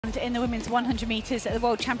In the women's 100 metres at the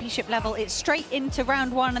World Championship level. It's straight into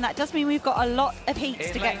round one, and that does mean we've got a lot of heats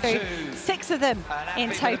to get through. 6 of them in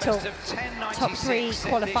total. Top 3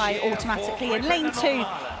 qualify automatically. In lane 2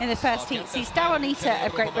 in the first heat sees Daryl Neita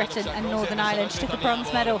of Great Britain and Northern Ireland. She took a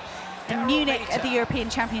bronze medal in Munich at the European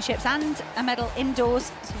Championships and a medal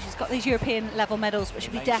indoors. So she's got these European level medals, but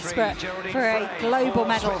she'll be desperate for a global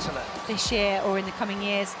medal this year or in the coming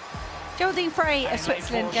years. Geraldine Frey of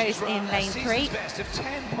Switzerland goes in lane 3.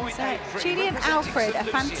 So Julien Alfred, a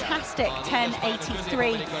fantastic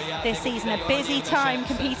 10.83 this season, a busy time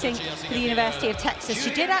competing for the University of Texas.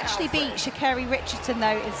 She did actually beat Sha'Carri Richardson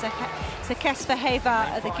though in Sekesverheva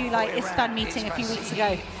at the Gulai Istvan meeting a few weeks ago.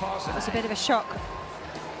 It was a bit of a shock.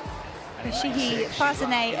 Shihi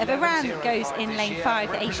Farzaneh of Iran goes in lane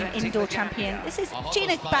 5, the Asian indoor champion. This is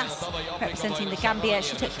Gina Bass representing the Gambia.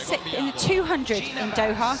 She took 6th in the 200 in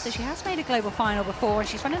Doha, so she has made a global final before, and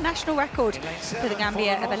she's run a national record for the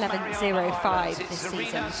Gambia of 11.05 this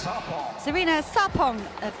season. Serena Sarpong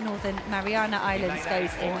of Northern Mariana Islands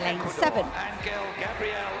goes in lane 7.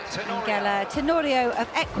 Angela Tenorio of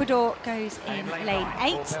Ecuador goes in lane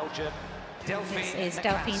 8. This is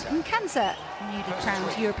Delphine Nkanza, newly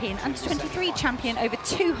crowned European Under-23 champion over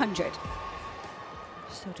 200.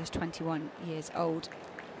 Still just 21 years old.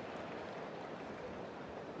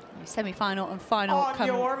 Semi-final and final come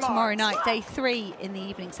tomorrow night, day 3 in the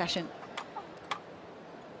evening session.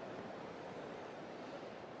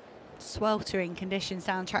 Sweltering conditions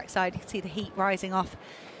down trackside. You can see the heat rising off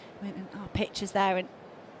our pictures there, and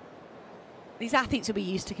these athletes will be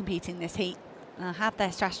used to competing this heat. Have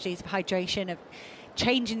their strategies of hydration, of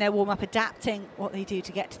changing their warm-up, adapting what they do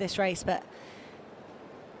to get to this race, but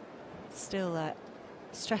still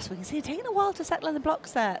stressful. You can see it taking a while to settle in the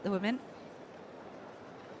blocks there, the women.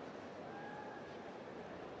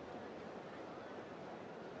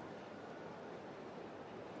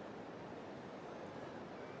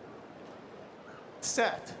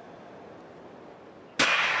 Set.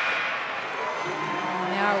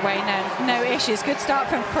 Away, no issues. Good start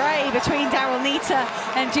from Frey between Daryl Neita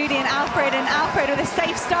and Julien Alfred, and Alfred with a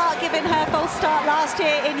safe start, given her false start last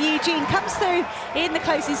year in Eugene, comes through in the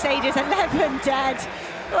closing stages. 11 dead.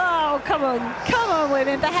 Oh, come on,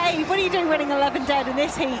 women, behave. What are you doing winning 11 dead in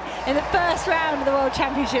this heat in the first round of the World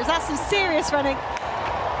Championships? That's some serious running.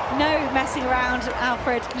 No messing around,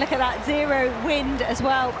 Alfred. Look at that, 0 wind as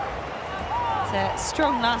well. It's a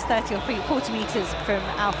strong last 30 or 40 metres from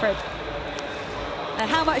Alfred.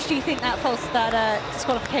 How much do you think that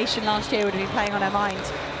disqualification last year would have been playing on her mind?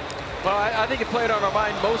 Well, I think it played on her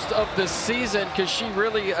mind most of the season, because she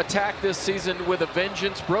really attacked this season with a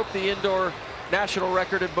vengeance, broke the indoor national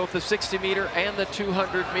record in both the 60-meter and the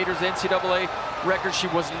 200 meters NCAA record. She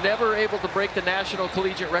was never able to break the national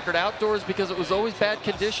collegiate record outdoors because it was always bad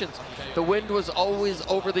conditions. The wind was always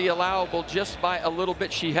over the allowable just by a little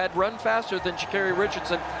bit. She had run faster than Sha'Carri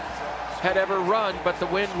Richardson had ever run, but the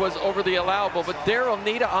wind was over the allowable. But Daryl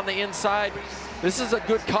Neita on the inside, this is a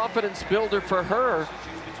good confidence builder for her,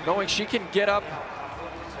 knowing she can get up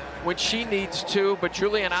when she needs to. But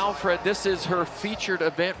Julien Alfred, this is her featured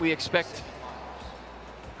event. We expect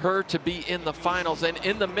her to be in the finals and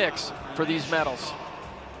in the mix for these medals.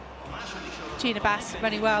 Gina Bass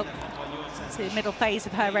running well. The middle phase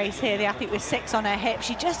of her race here, the athlete with 6 on her hip.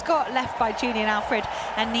 She just got left by Julien Alfred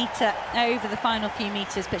and Neita over the final few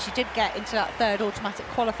meters, but she did get into that 3rd automatic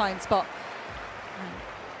qualifying spot.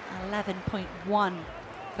 11.1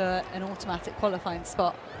 for an automatic qualifying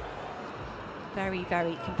spot. Very,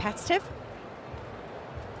 very competitive.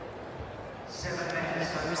 Look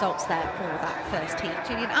at the results there for that first heat.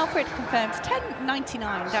 Julien Alfred confirmed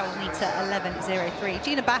 10.99, Daryl Neita 11.03,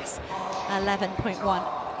 Gina Bass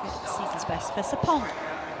 11.1. Season's best for Sarpong.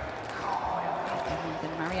 The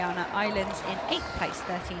Mariana Islands in 8th place,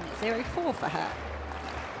 13.04 for her.